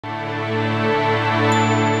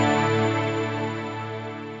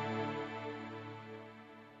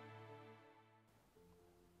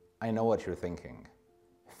I know what you're thinking.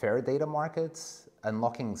 Fair data markets,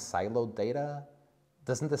 unlocking siloed data,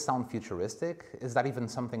 doesn't this sound futuristic? Is that even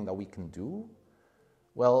something that we can do?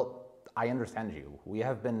 Well, I understand you. We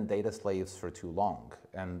have been data slaves for too long,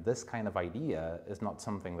 and this kind of idea is not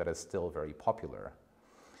something that is still very popular.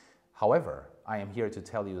 However, I am here to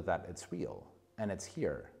tell you that it's real, and it's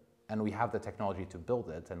here, and we have the technology to build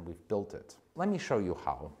it, and we've built it. Let me show you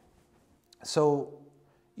how. So,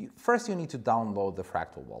 first you need to download the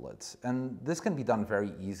Fractal Wallet, and this can be done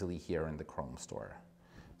very easily here in the Chrome store.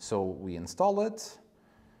 So we install it,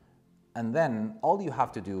 and then all you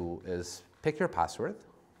have to do is pick your password,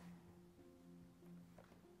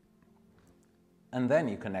 and then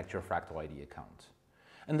you connect your Fractal ID account.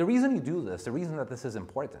 And the reason you do this, the reason that this is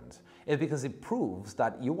important, is because it proves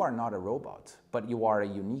that you are not a robot, but you are a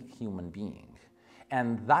unique human being.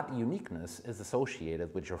 And that uniqueness is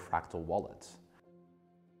associated with your Fractal wallet.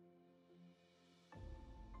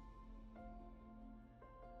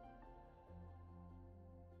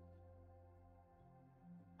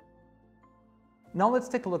 Now let's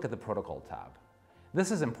take a look at the Protocol tab.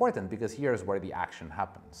 This is important because here is where the action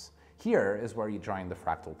happens. Here is where you join the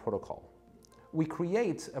Fractal Protocol. We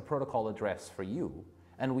create a protocol address for you,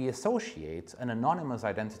 and we associate an anonymous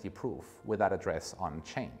identity proof with that address on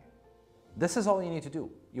chain. This is all you need to do.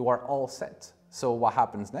 You are all set. So what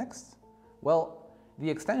happens next? Well, the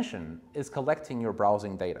extension is collecting your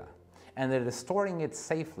browsing data, and it is storing it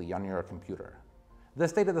safely on your computer.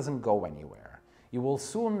 This data doesn't go anywhere. You will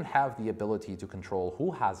soon have the ability to control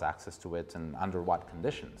who has access to it and under what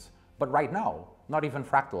conditions. But right now, not even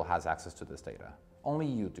Fractal has access to this data. Only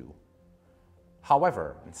you do.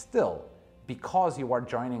 However, and still, because you are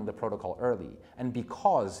joining the protocol early, and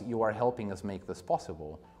because you are helping us make this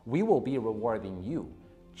possible, we will be rewarding you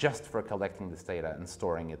just for collecting this data and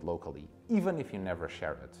storing it locally, even if you never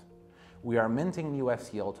share it. We are minting new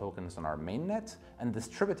FCL tokens on our mainnet and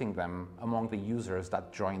distributing them among the users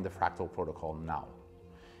that join the Fractal protocol now.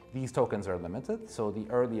 These tokens are limited, so the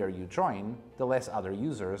earlier you join, the less other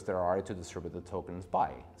users there are to distribute the tokens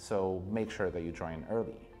by, so make sure that you join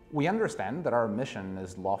early. We understand that our mission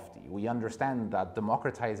is lofty. We understand that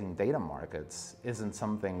democratizing data markets isn't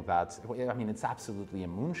something that, it's absolutely a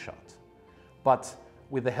moonshot. But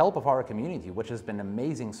with the help of our community, which has been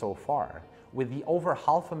amazing so far, with the over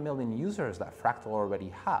 500,000 users that Fractal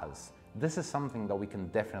already has, this is something that we can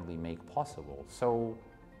definitely make possible. So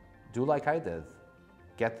do like I did.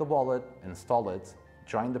 Get the wallet, install it,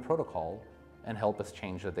 join the protocol, and help us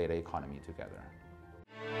change the data economy together.